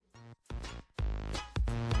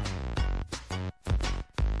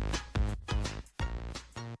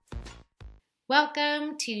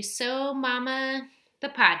Welcome to So Mama, the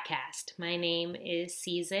podcast. My name is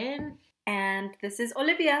Season. And this is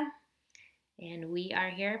Olivia. And we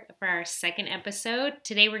are here for our second episode.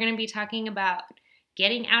 Today we're going to be talking about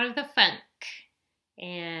getting out of the funk.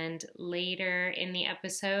 And later in the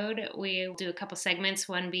episode, we'll do a couple segments,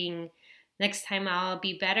 one being Next Time I'll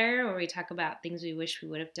Be Better, where we talk about things we wish we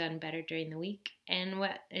would have done better during the week and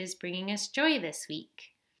what is bringing us joy this week.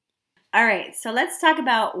 All right, so let's talk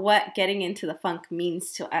about what getting into the funk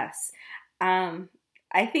means to us.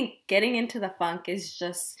 I think getting into the funk is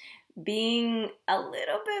just being a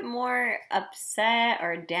little bit more upset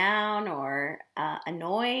or down or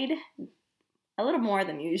annoyed, a little more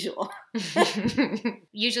than usual.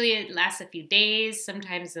 Usually it lasts a few days.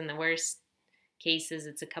 Sometimes in the worst cases,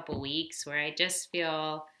 it's a couple weeks where I just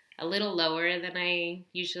feel a little lower than I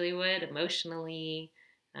usually would emotionally.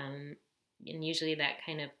 And usually that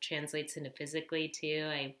kind of translates into physically too.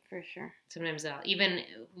 For sure. Sometimes I'll even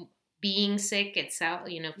being sick itself,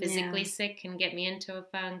 physically sick can get me into a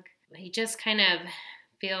funk. I just kind of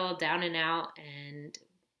feel down and out, and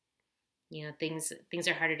things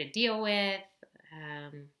are harder to deal with. I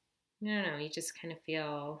don't know. You just kind of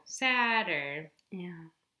feel sad, or I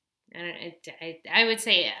don't know. I would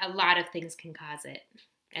say a lot of things can cause it,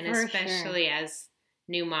 and For especially sure. as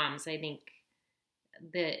new moms, I think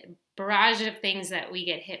the barrage of things that we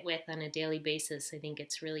get hit with on a daily basis, I think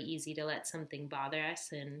it's really easy to let something bother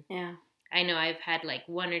us. And I know I've had like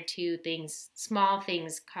one or two things, small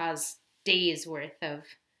things, cause days worth of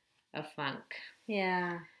funk.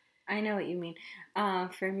 Yeah, I know what you mean.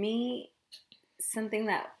 For me, something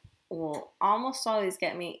that will almost always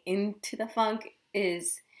get me into the funk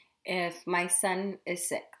is if my son is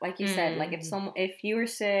sick. Like you said, like if you were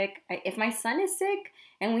sick, if my son is sick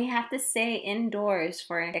and we have to stay indoors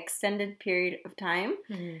for an extended period of time,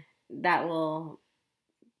 that will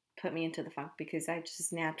put me into the funk because I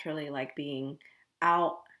just naturally like being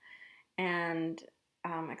out and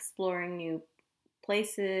exploring new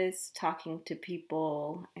places, talking to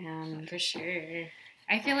people, and for sure.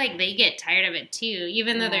 I feel like they get tired of it too,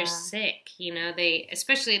 even though they're sick. They,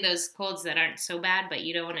 especially those colds that aren't so bad, but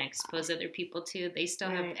you don't want to expose other people to. They still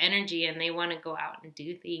have energy and they want to go out and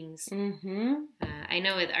do things. I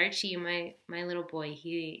know with Archie, my little boy,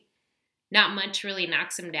 he not much really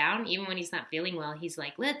knocks him down. Even when he's not feeling well, he's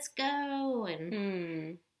like, "Let's go!"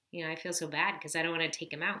 And I feel so bad because I don't want to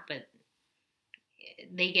take him out, but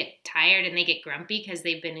they get tired and they get grumpy because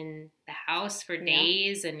they've been in the house for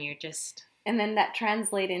days, and you're just... And then that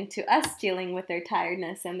translates into us dealing with their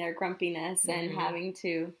tiredness and their grumpiness and having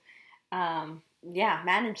to,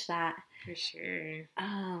 manage that. For sure.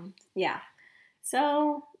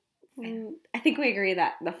 So I think we agree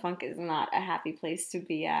that the funk is not a happy place to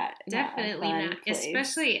be at. Definitely not.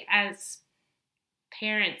 Especially as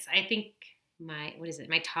parents, I think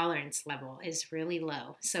my tolerance level is really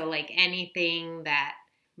low. So like anything that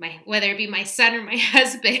whether it be my son or my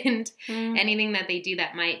husband, anything that they do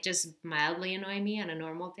that might just mildly annoy me on a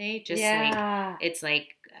normal day, like it's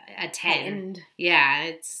like a 10. Heightened.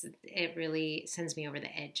 Yeah, it really sends me over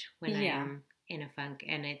the edge when I am in a funk,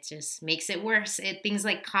 and it just makes it worse. Things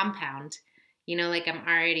like compound. Like I'm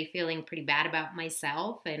already feeling pretty bad about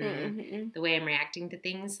myself and the way I'm reacting to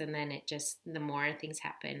things, and then the more things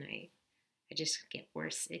happen, I just get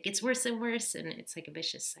worse. It gets worse and worse, and it's like a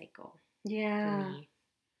vicious cycle. Yeah. For me.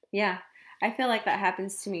 Yeah, I feel like that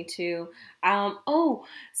happens to me too.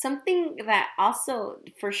 Something that also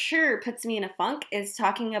for sure puts me in a funk is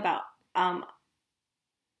talking about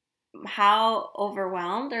how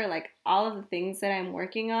overwhelmed or like all of the things that I'm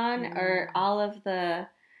working on or all of the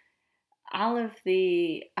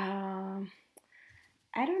I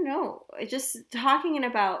don't know, just talking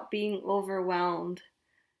about being overwhelmed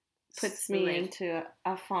puts me into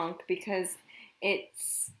a funk because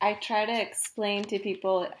I try to explain to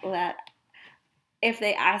people that if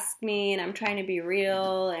they ask me and I'm trying to be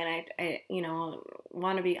real and I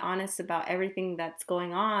want to be honest about everything that's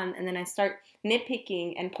going on, and then I start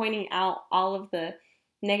nitpicking and pointing out all of the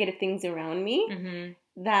negative things around me,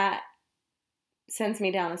 that sends me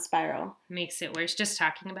down a spiral. Makes it worse just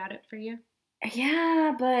talking about it for you?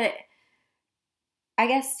 Yeah, but I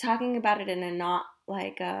guess talking about it in a not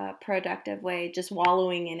like a productive way, just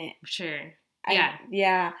wallowing in it. Sure.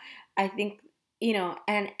 I think,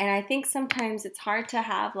 and I think sometimes it's hard to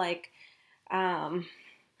have like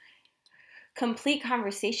complete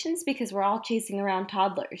conversations because we're all chasing around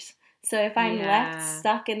toddlers. So if I'm left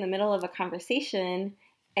stuck in the middle of a conversation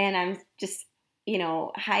and I'm just,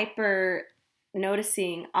 hyper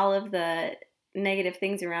noticing all of the negative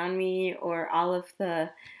things around me or all of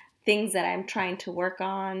the things that I'm trying to work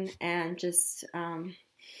on and just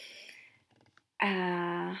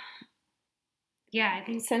Yeah, I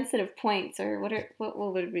think sensitive points, or what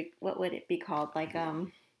would it be called? Like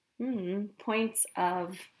points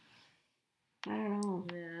of, I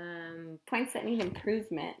don't know, points that need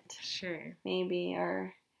improvement. Sure. Maybe,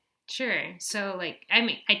 or sure. So like, I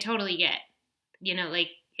mean, I totally get, like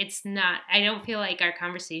it's not. I don't feel like our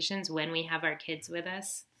conversations when we have our kids with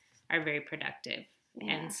us are very productive,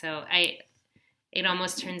 and so it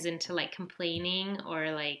almost turns into like complaining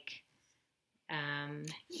or like.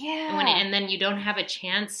 And then you don't have a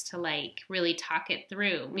chance to like really talk it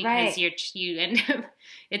through because you end up.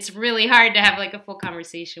 It's really hard to have like a full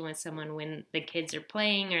conversation with someone when the kids are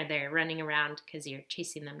playing or they're running around because you're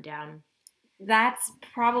chasing them down. That's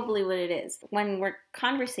probably what it is. When we're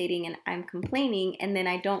conversating and I'm complaining, and then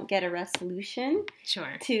I don't get a resolution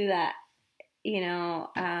to that,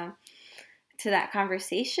 to that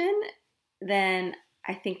conversation, then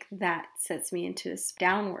I think that sets me into a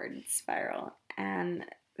downward spiral. And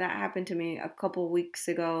that happened to me a couple weeks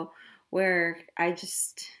ago, where I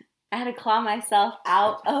had to claw myself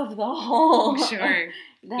out of the hole. Sure.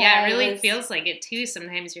 Yeah, it really feels like it too.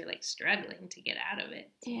 Sometimes you're like struggling to get out of it.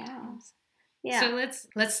 Sometimes. Yeah. So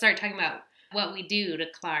let's start talking about what we do to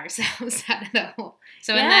claw ourselves out of the hole.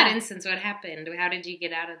 So in that instance, what happened? How did you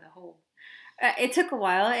get out of the hole? It took a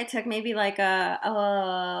while. It took maybe like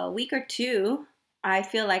a week or two. I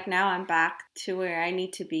feel like now I'm back to where I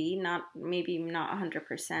need to be. Not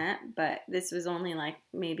 100%, but this was only like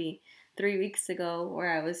maybe 3 weeks ago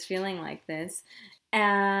where I was feeling like this.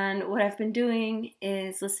 And what I've been doing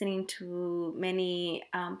is listening to many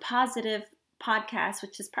positive podcasts,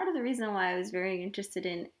 which is part of the reason why I was very interested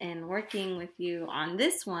in working with you on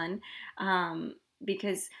this one.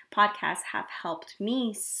 Because podcasts have helped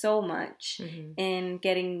me so much in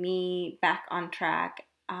getting me back on track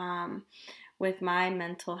with my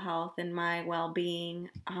mental health and my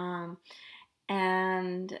well-being.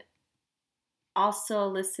 And also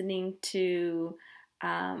listening to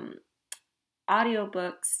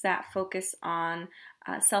audiobooks that focus on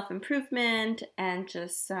self-improvement and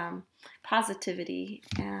just positivity.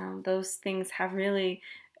 Those things have really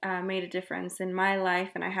made a difference in my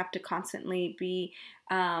life, and I have to constantly be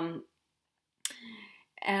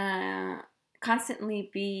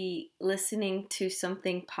listening to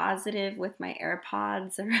something positive with my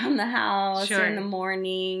AirPods around the house, or in the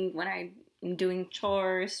morning when I'm doing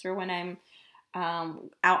chores, or when I'm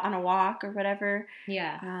out on a walk or whatever.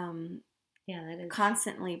 Yeah. That is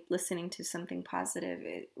constantly listening to something positive.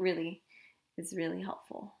 It really is really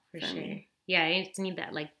helpful for me. Yeah, you just need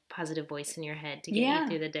that like positive voice in your head to get you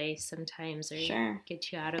through the day sometimes, or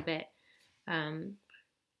get you out of it.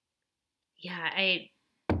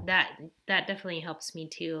 That definitely helps me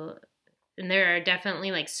too. And there are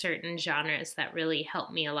definitely like certain genres that really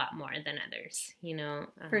help me a lot more than others,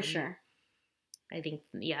 For sure. I think,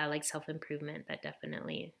 like self-improvement, that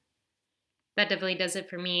definitely does it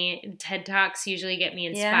for me. TED Talks usually get me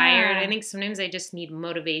inspired. I think sometimes I just need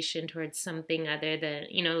motivation towards something other than,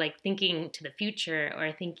 like thinking to the future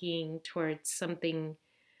or thinking towards something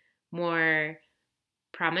more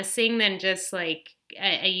promising than just like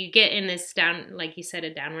you get in this like you said,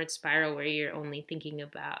 a downward spiral where you're only thinking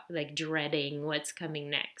about like dreading what's coming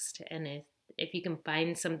next. And if you can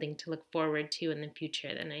find something to look forward to in the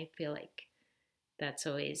future, then I feel like that's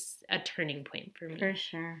always a turning point for me. For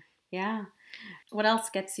sure. Yeah. What else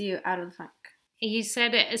gets you out of the funk? You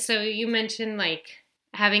said it. So you mentioned like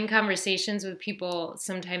having conversations with people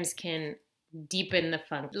sometimes can deepen the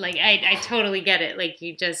funk. Like I totally get it. Like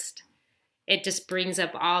it just brings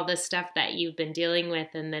up all the stuff that you've been dealing with,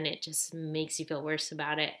 and then it just makes you feel worse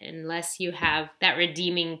about it unless you have that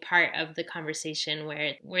redeeming part of the conversation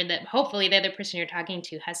where hopefully the other person you're talking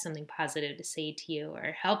to has something positive to say to you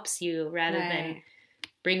or helps you rather than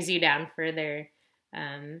brings you down further.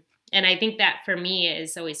 And I think that for me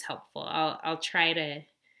is always helpful. I'll try to,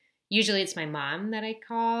 usually it's my mom that I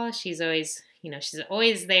call. She's always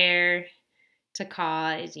there to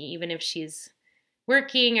call, even if she's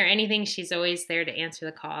working or anything, she's always there to answer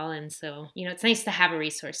the call. And so, it's nice to have a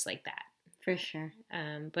resource like that. For sure.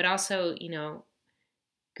 But also,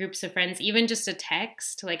 groups of friends, even just a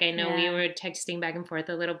text. Like I know we were texting back and forth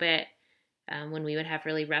a little bit when we would have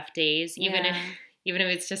really rough days, even if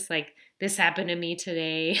it's just like, this happened to me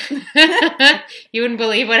today. You wouldn't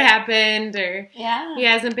believe what happened. Or he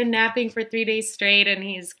hasn't been napping for 3 days straight and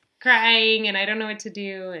he's crying and I don't know what to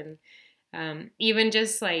do. And even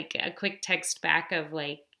just like a quick text back of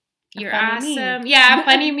like, you're awesome. Meme. Yeah, a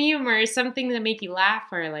funny meme or something that make you laugh,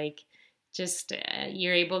 or like just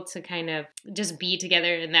you're able to kind of just be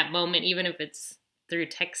together in that moment, even if it's through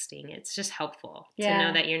texting. It's just helpful to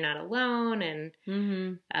know that you're not alone. And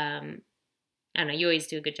I don't know, you always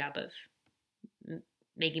do a good job of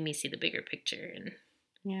making me see the bigger picture and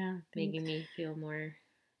making me feel more.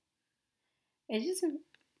 It's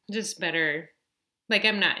just better. Like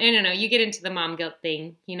I'm not, I don't know, you get into the mom guilt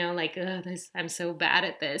thing, you know, like, oh, I'm so bad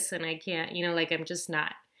at this and I can't, you know, like I'm just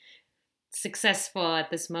not successful at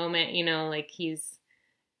this moment, you know, like he's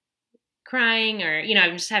crying or, you know,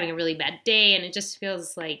 I'm just having a really bad day and it just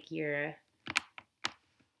feels like you're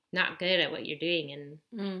not good at what you're doing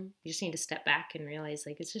and you just need to step back and realize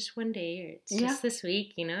like it's just one day or it's just this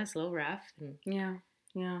week, you know, it's a little rough. And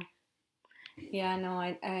no,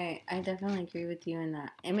 I definitely agree with you in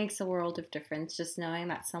that. It makes a world of difference just knowing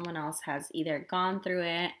that someone else has either gone through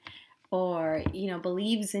it or, you know,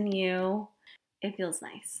 believes in you. It feels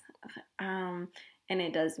nice. And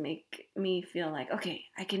it does make me feel like, okay,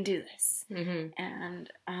 I can do this. And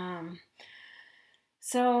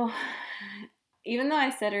so even though I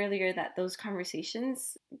said earlier that those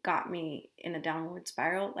conversations got me in a downward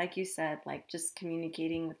spiral, like you said, like just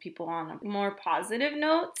communicating with people on a more positive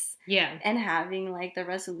notes. Yeah. And having like the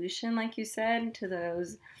resolution, like you said, to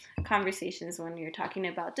those conversations when you're talking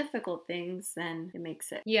about difficult things, then it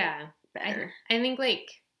makes it better. I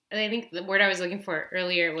think the word I was looking for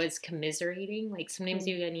earlier was commiserating. Like sometimes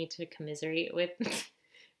you need to commiserate with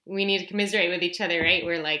we need to commiserate with each other, right?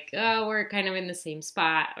 We're like, oh, we're kind of in the same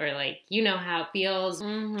spot, or like, you know how it feels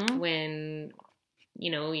when,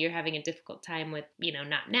 you know, you're having a difficult time with, you know,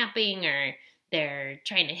 not napping or they're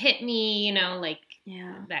trying to hit me, you know, like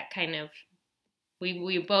that kind of,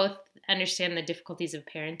 we both understand the difficulties of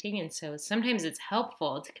parenting. And so sometimes it's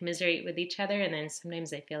helpful to commiserate with each other. And then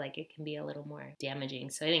sometimes I feel like it can be a little more damaging.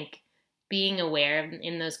 So I think being aware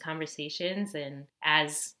in those conversations and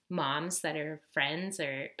as moms that are friends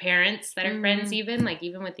or parents that are friends, even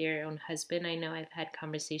with your own husband, I know I've had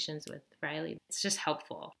conversations with Riley. It's just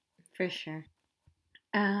helpful. For sure.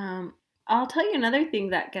 I'll tell you another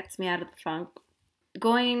thing that gets me out of the funk.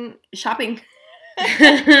 Going shopping.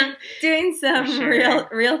 Doing some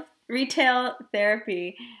real retail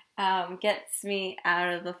therapy gets me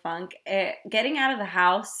out of the funk. Getting out of the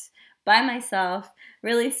house by myself,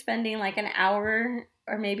 really spending like an hour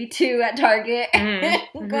or maybe 2 at Target,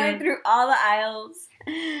 going through all the aisles.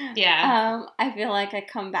 Yeah. I feel like I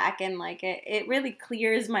come back and like it really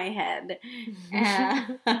clears my head.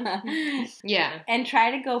 And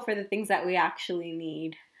try to go for the things that we actually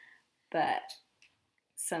need. But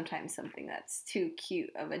sometimes something that's too cute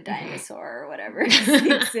of a dinosaur or whatever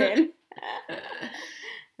sneaks in.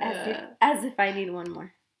 As if I need one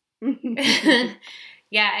more.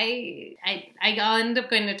 Yeah, I'll end up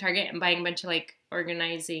going to Target and buying a bunch of like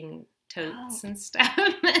organizing totes and stuff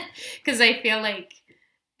because I feel like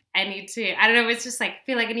I need to, I don't know, it's just like, I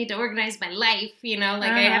feel like I need to organize my life, you know,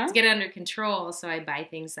 like I have to get it under control. So I buy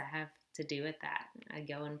things that have to do with that. I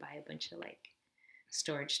go and buy a bunch of like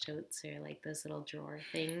storage totes or like those little drawer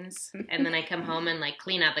things. And then I come home and like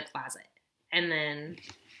clean out the closet. And then,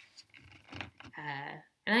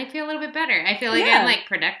 and I feel a little bit better. I feel like I'm like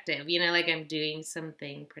productive, you know, like I'm doing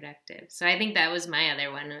something productive. So I think that was my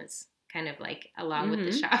other one, was kind of like along with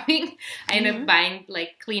the shopping. I end up buying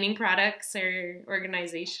like cleaning products or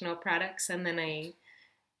organizational products, and then I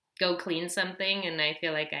go clean something and I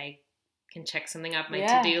feel like I can check something off my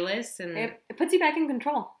to-do list. And it puts you back in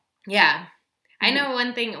control. Yeah. I know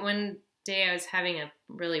one day I was having a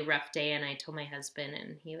really rough day and I told my husband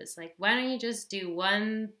and he was like, why don't you just do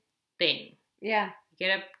one thing? Yeah.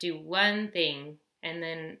 Get up, do one thing, and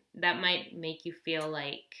then that might make you feel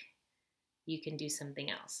like you can do something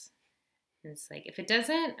else. And it's like, if it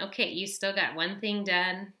doesn't, okay, you still got one thing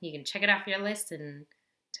done. You can check it off your list, and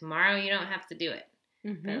tomorrow you don't have to do it.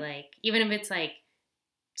 But like, even if it's like,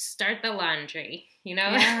 start the laundry, you know?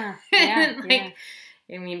 I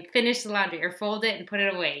mean, finish the laundry or fold it and put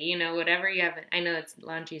it away, you know, whatever you have. I know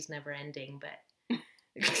laundry's never ending, but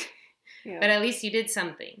but at least you did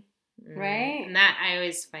something. Right. And that I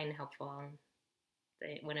always find helpful.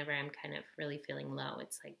 Whenever I'm kind of really feeling low,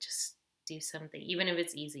 it's like, just do something, even if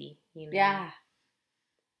it's easy, you know? Yeah.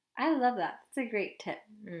 I love that. It's a great tip.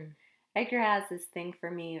 Edgar has this thing for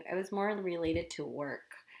me. It was more related to work.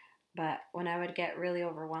 But when I would get really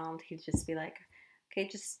overwhelmed, he'd just be like, okay,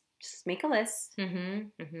 just make a list.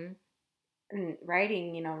 And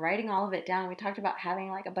writing all of it down. We talked about having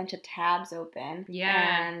like a bunch of tabs open.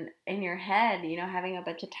 Yeah. And in your head, you know, having a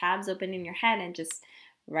bunch of tabs open in your head and just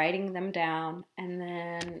writing them down. And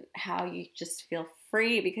then how you just feel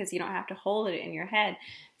free because you don't have to hold it in your head.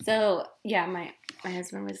 So, yeah, my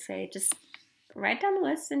husband would say, just write down the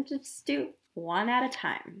list and just do one at a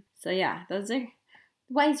time. So, yeah, those are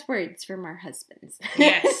wise words from our husbands.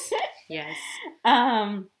 Yes. Yes.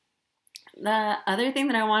 The other thing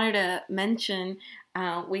that I wanted to mention,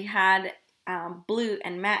 we had Blue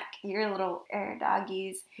and Mac, your little air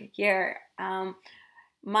doggies here. I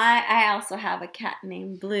also have a cat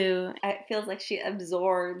named Blue. It feels like she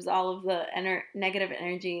absorbs all of the negative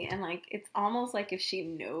energy, and like it's almost like if she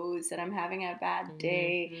knows that I'm having a bad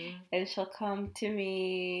day, and she'll come to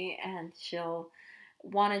me and she'll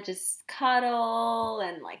want to just cuddle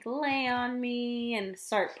and like lay on me and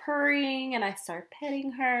start purring, and I start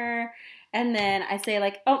petting her. And then I say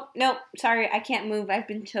like, oh, no, sorry, I can't move. I've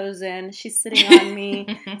been chosen. She's sitting on me.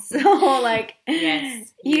 So like,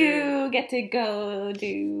 yes, you get to go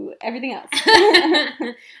do everything else.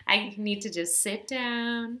 I need to just sit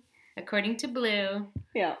down, according to Blue.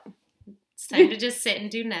 Yeah. It's time to just sit and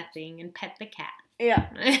do nothing and pet the cat. Yeah.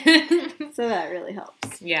 So that really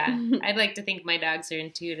helps. Yeah. I'd like to think my dogs are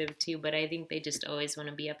intuitive too, but I think they just always want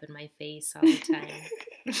to be up in my face all the time.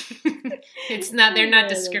 They're not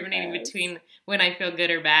discriminating between when I feel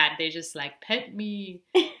good or bad. They just like, pet me.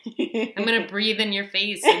 I'm going to breathe in your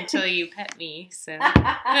face until you pet me. So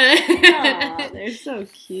Aww, they're so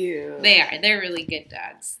cute. They are. They're really good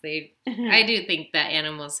dogs. I do think that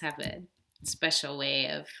animals have a special way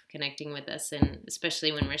of connecting with us, and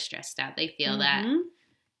especially when we're stressed out, they feel that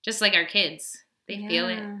just like our kids, they feel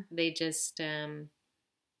it. They just I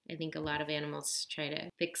think a lot of animals try to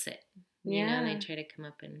fix it, you know, they try to come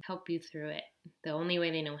up and help you through it the only way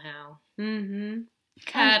they know how.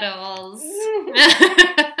 Cuddles.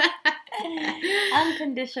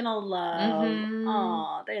 Unconditional love.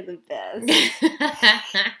 Oh, they're the best.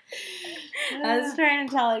 I was trying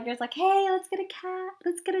to tell her, girls like, hey, let's get a cat,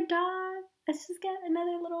 let's get a dog, let's just get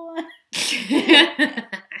another little one.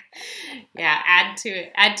 Yeah, add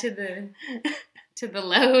to the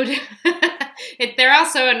load. They're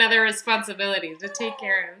also another responsibility to take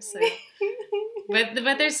care of. So,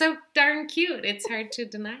 but they're so darn cute. It's hard to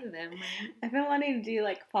deny them. Right? I've been wanting to do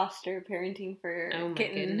like foster parenting for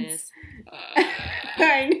kittens.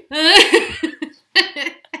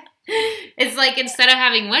 It's like instead of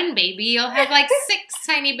having one baby, you'll have like 6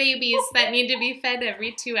 tiny babies that need to be fed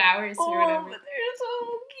every 2 hours or whatever. But they're so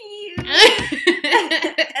cute.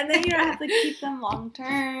 And then you don't have to keep them long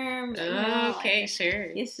term. Okay,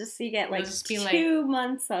 sure. It's just you get like 2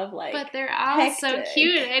 months of like. But they're all hectic. So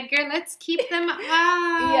cute, Edgar. Let's keep them all.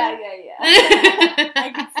 Yeah.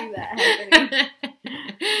 I can see that happening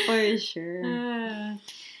for sure.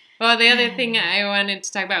 Well, the other thing I wanted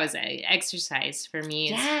to talk about was exercise. For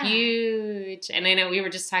me, it's huge. And I know we were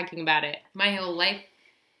just talking about it. My whole life,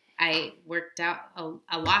 I worked out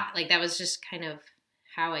a lot. Like, that was just kind of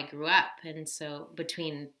how I grew up. And so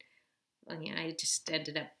I just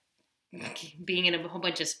ended up being in a whole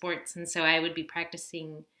bunch of sports. And so I would be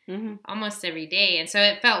practicing almost every day. And so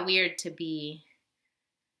it felt weird to be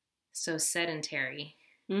so sedentary.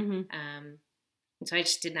 And so I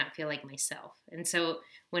just did not feel like myself. And so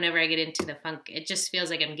whenever I get into the funk, it just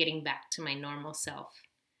feels like I'm getting back to my normal self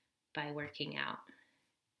by working out.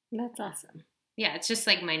 That's awesome. Yeah, it's just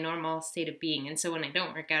like my normal state of being. And so when I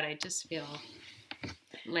don't work out, I just feel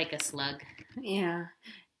like a slug. Yeah.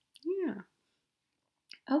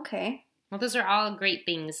 Okay. Well, those are all great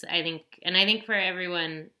things, I think. And I think for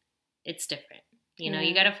everyone, it's different. You know,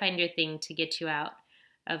 you got to find your thing to get you out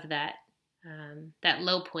of that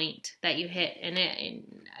low point that you hit. And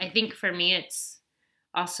I think for me, it's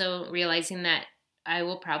also realizing that I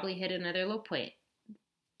will probably hit another low point.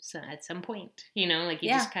 So at some point, you know, like you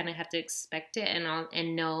just kind of have to expect it and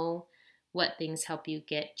know what things help you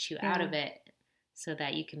get you out of it so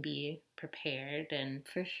that you can be prepared. And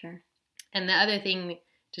for sure. And the other thing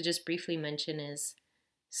to just briefly mention is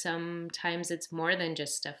sometimes it's more than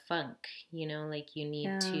just a funk, you know, like you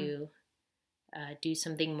need to do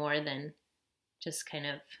something more than just kind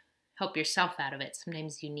of help yourself out of it.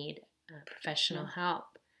 Sometimes you need professional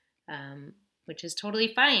help, which is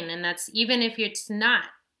totally fine. And that's even if it's not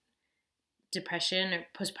depression or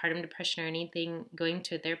postpartum depression or anything, going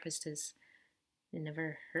to a therapist it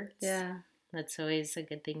never hurts. Yeah. That's always a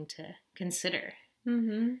good thing to consider.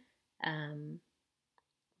 But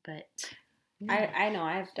I know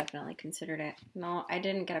I've definitely considered it. No, I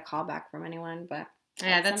didn't get a call back from anyone, but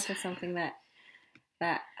that's something that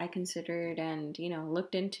I considered and, you know,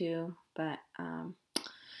 looked into, but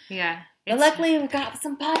but luckily we've got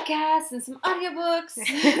some podcasts and some audiobooks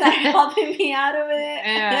that are helping me out of it.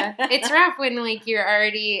 Yeah. It's rough when like you're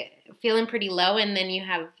already feeling pretty low and then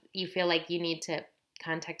you feel like you need to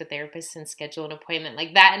contact a therapist and schedule an appointment.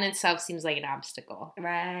 Like that in itself seems like an obstacle.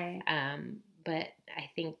 Right. But I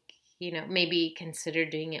think, you know, maybe consider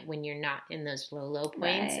doing it when you're not in those low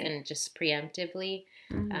points and just preemptively.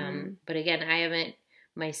 But again, I haven't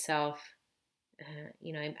myself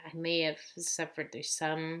I may have suffered through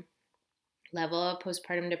some level of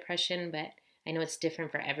postpartum depression, but I know it's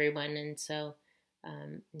different for everyone. And so,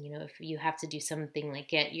 if you have to do something like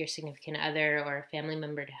get your significant other or a family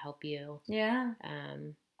member to help you,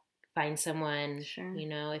 find someone, sure.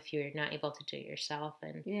 If you're not able to do it yourself.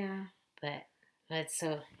 And but it's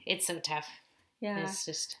so tough. Yeah. It's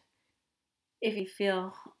just, if you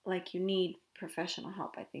feel like you need professional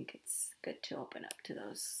help, I think it's good to open up to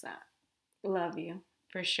those that love you.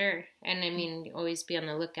 For sure. And I mean, always be on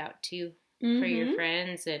the lookout too for your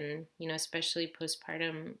friends, and, especially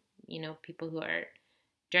postpartum, people who are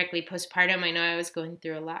directly postpartum. I know I was going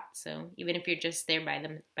through a lot. So even if you're just there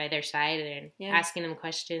by their side and asking them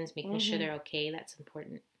questions, making sure they're okay, that's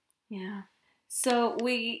important. Yeah. So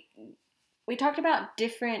we talked about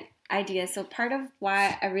different ideas. So part of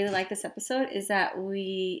why I really like this episode is that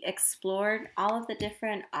we explored all of the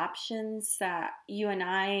different options that you and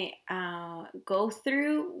I go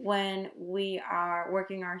through when we are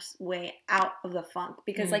working our way out of the funk.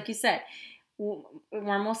 Because like you said,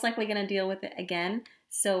 we're most likely going to deal with it again.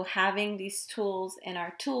 So having these tools in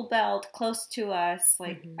our tool belt close to us,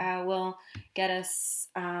 will get us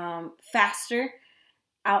faster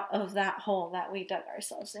out of that hole that we dug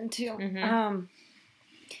ourselves into.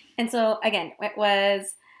 And so, again, it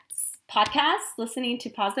was podcasts, listening to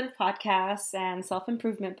positive podcasts and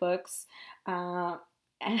self-improvement books, retail,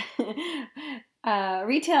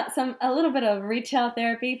 a little bit of retail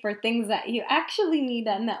therapy for things that you actually need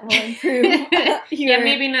and that will improve.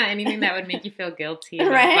 Maybe not anything that would make you feel guilty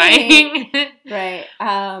about buying. Right.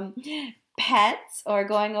 Pets, or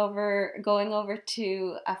going over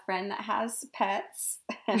to a friend that has pets.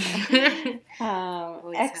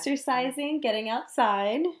 Exercising, getting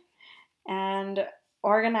outside, and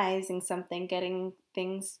organizing something, getting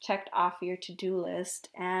things checked off your to-do list,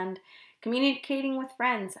 and communicating with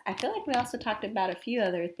friends. I feel like we also talked about a few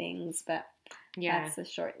other things, but that's a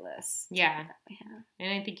short list. Yeah.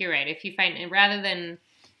 And I think you're right. If you find, rather than,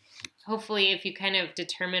 hopefully, if you kind of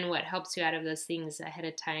determine what helps you out of those things ahead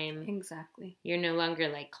of time, exactly, you're no longer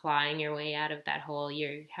like clawing your way out of that hole.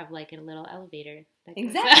 You have like a little elevator.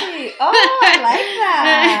 Exactly. Oh, I like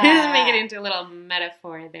that. Make it into a little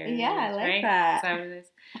metaphor there. Yeah, I like that. Is that what it is?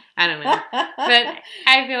 I don't know. But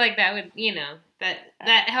I feel like that would,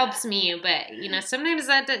 that helps me. But, sometimes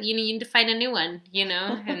that, you need to find a new one,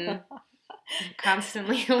 and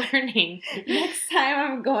constantly learning. Next time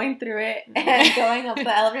I'm going through it and going up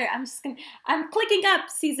the elevator, I'm clicking up,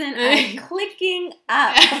 Susan. I'm clicking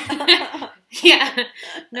up. Yeah.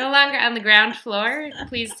 No longer on the ground floor.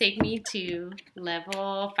 Please take me to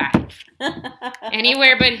level 5.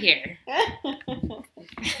 Anywhere but here.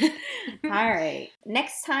 All right.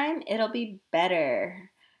 Next time, it'll be better.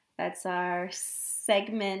 That's our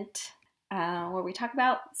segment where we talk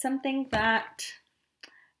about something that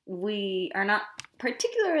we are not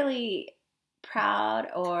particularly proud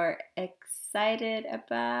or excited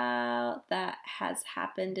about that has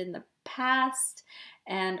happened in the past,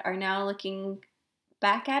 and are now looking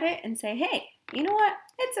back at it and say, hey, you know what?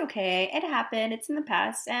 It's okay. It happened. It's in the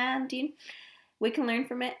past, and we can learn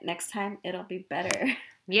from it. Next time, it'll be better.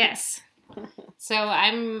 Yes. So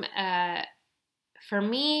for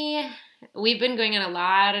me, we've been going on a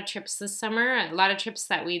lot of trips this summer, a lot of trips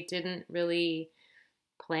that we didn't really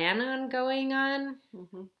plan on going on.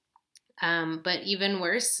 But even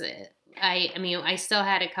worse, I still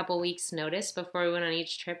had a couple weeks notice before we went on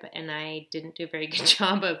each trip, and I didn't do a very good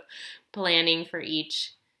job of planning for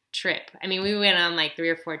each trip. I mean, we went on like 3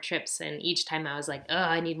 or 4 trips, and each time I was like, oh,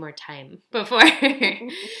 I need more time before.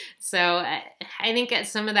 So I think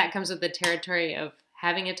some of that comes with the territory of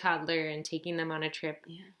having a toddler and taking them on a trip.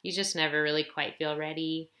 Yeah. You just never really quite feel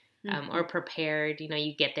ready or prepared.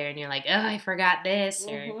 You get there and you're like, oh, I forgot this,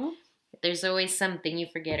 or there's always something you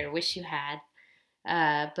forget or wish you had.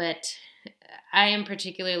 But I am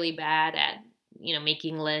particularly bad at,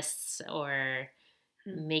 making lists or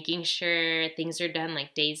making sure things are done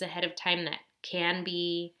like days ahead of time. That can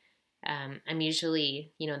be, I'm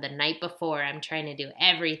usually, the night before I'm trying to do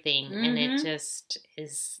everything. And it just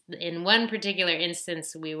is, in one particular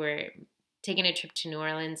instance, we were taking a trip to New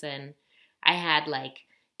Orleans, and I had like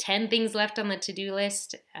 10 things left on the to-do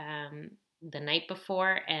list the night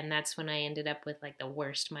before, and that's when I ended up with like the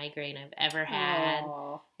worst migraine I've ever had.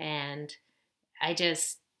 Aww. And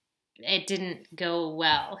it didn't go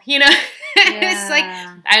well, It's like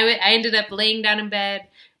I ended up laying down in bed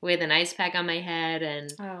with an ice pack on my head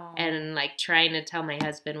and like trying to tell my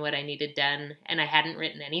husband what I needed done, and I hadn't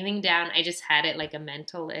written anything down. I just had it like a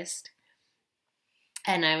mental list,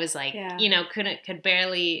 and I was like, could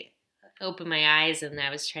barely open my eyes, and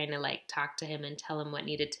I was trying to like talk to him and tell him what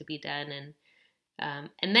needed to be done, and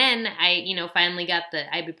And then I, finally got the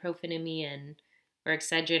ibuprofen in me or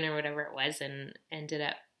Excedrin or whatever it was, and ended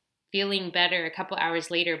up feeling better a couple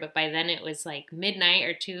hours later. But by then it was like midnight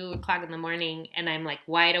or 2:00 in the morning, and I'm like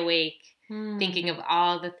wide awake, thinking of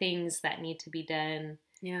all the things that need to be done.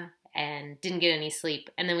 Yeah. And didn't get any sleep.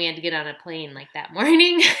 And then we had to get on a plane like that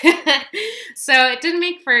morning. So it didn't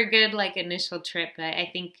make for a good like initial trip. But I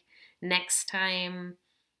think next time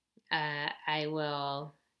I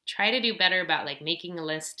will try to do better about like making a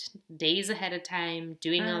list days ahead of time,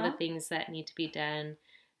 doing all the things that need to be done.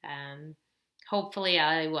 Hopefully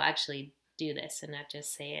I will actually do this and not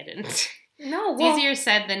just say it. And it's easier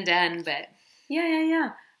said than done, but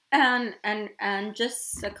yeah. And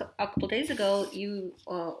just a couple days ago, you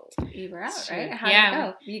were out, right? How did it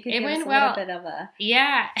go? You could give us a little bit of a...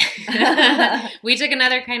 Yeah. We took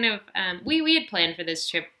another kind of... we had planned for this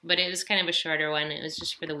trip, but it was kind of a shorter one. It was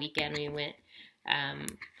just for the weekend. We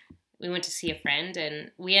went to see a friend,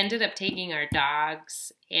 and we ended up taking our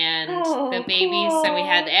dogs and the babies. Cool. So we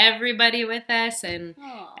had everybody with us, and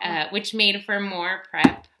which made for more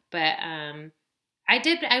prep. But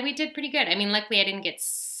we did pretty good. I mean, luckily I didn't get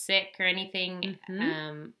sick or anything,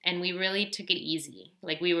 and we really took it easy.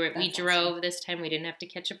 Like we drove awesome. This time. We didn't have to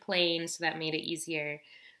catch a plane, so that made it easier.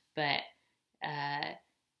 But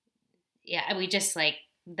we just like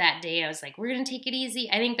that day I was like, we're gonna take it easy.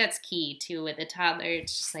 I think that's key too with a toddler.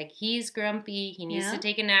 It's just like he's grumpy, he needs to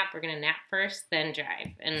take a nap. We're gonna nap first, then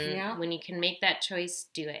drive. And when you can make that choice,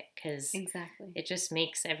 do it, because it just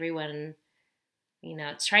makes everyone,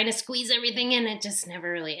 it's trying to squeeze everything in. It just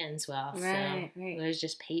never really ends well. Right. It was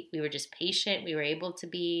just we were just patient. We were able to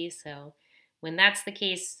be. So when that's the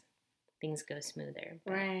case, things go smoother.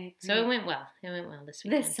 But, so it went well. It went well this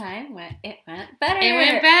weekend. This time it went better. It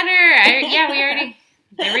went better. We already.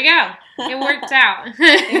 There we go. It worked out.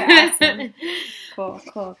 You're awesome.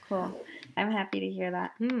 Cool. I'm happy to hear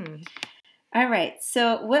that. All right.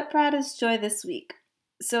 So what brought us joy this week?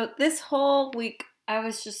 So this whole week, I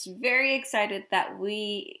was just very excited that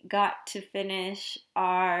we got to finish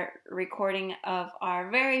our recording of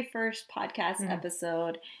our very first podcast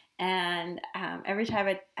episode. And every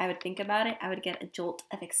time I would think about it, I would get a jolt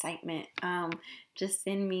of excitement just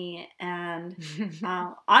in me. And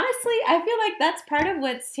honestly, I feel like that's part of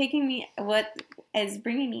what is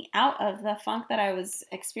bringing me out of the funk that I was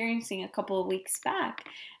experiencing a couple of weeks back,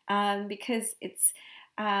 because it's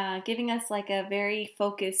giving us like a very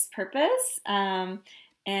focused purpose,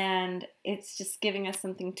 and it's just giving us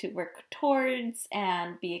something to work towards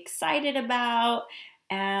and be excited about.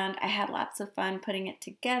 And I had lots of fun putting it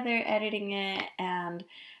together, editing it, and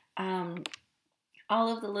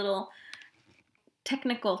all of the little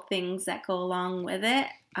technical things that go along with it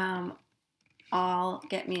all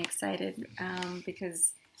get me excited,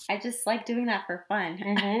 because I just like doing that for fun.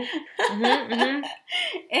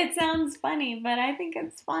 It sounds funny, but I think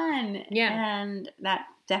it's fun. Yeah. And that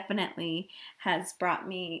definitely has brought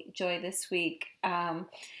me joy this week. I'm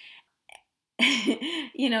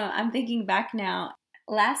thinking back now.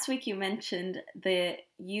 Last week you mentioned the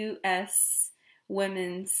U.S.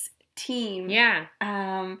 women's team. Yeah.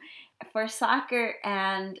 For soccer,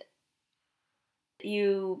 and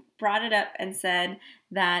you brought it up and said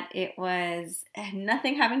that it was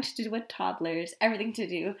nothing having to do with toddlers, everything to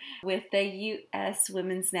do with the U.S.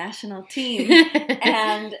 women's national team.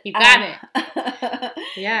 And you got it.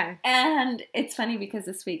 Yeah. And it's funny because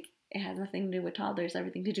this week it has nothing to do with toddlers,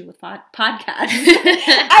 everything to do with podcasts.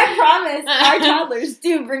 I promise our toddlers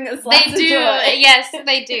do bring us lots of joy. They do. Yes,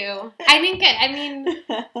 they do. I mean,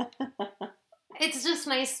 it's just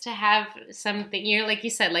nice to have something, like you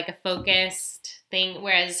said, like a focused thing.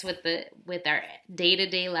 Whereas with our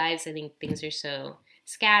day-to-day lives, I think things are so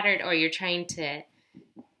scattered, or you're trying to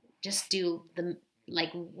just do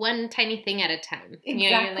one tiny thing at a time.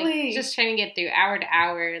 Exactly. You're like just trying to get through hour to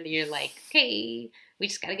hour. You're like, okay, we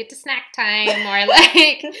just got to get to snack time, or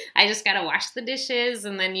like, I just got to wash the dishes,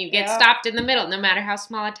 and then you get stopped in the middle. No matter how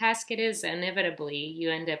small a task it is, inevitably you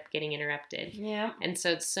end up getting interrupted. Yeah. And so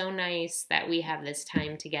it's so nice that we have this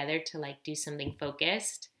time together to do something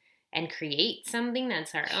focused and create something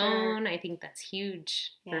that's our own. I think that's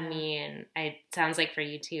huge for me, and it sounds like for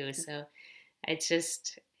you too. So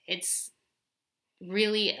it's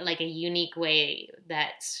really like a unique way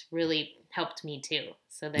that's really helped me too.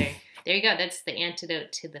 So there you go. That's the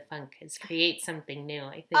antidote to the funk, is create something new,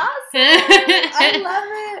 I think. Awesome. I love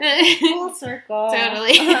it. Full circle.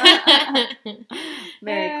 Totally.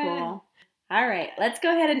 Very cool. All right. Let's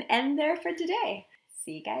go ahead and end there for today.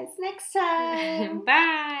 See you guys next time.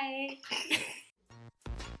 Bye.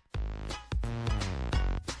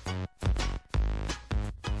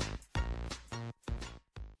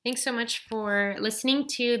 Thanks so much for listening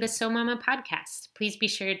to the So Mama podcast. Please be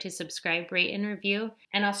sure to subscribe, rate, and review.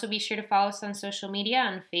 And also be sure to follow us on social media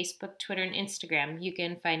on Facebook, Twitter, and Instagram. You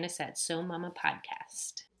can find us at So Mama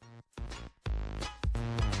Podcast.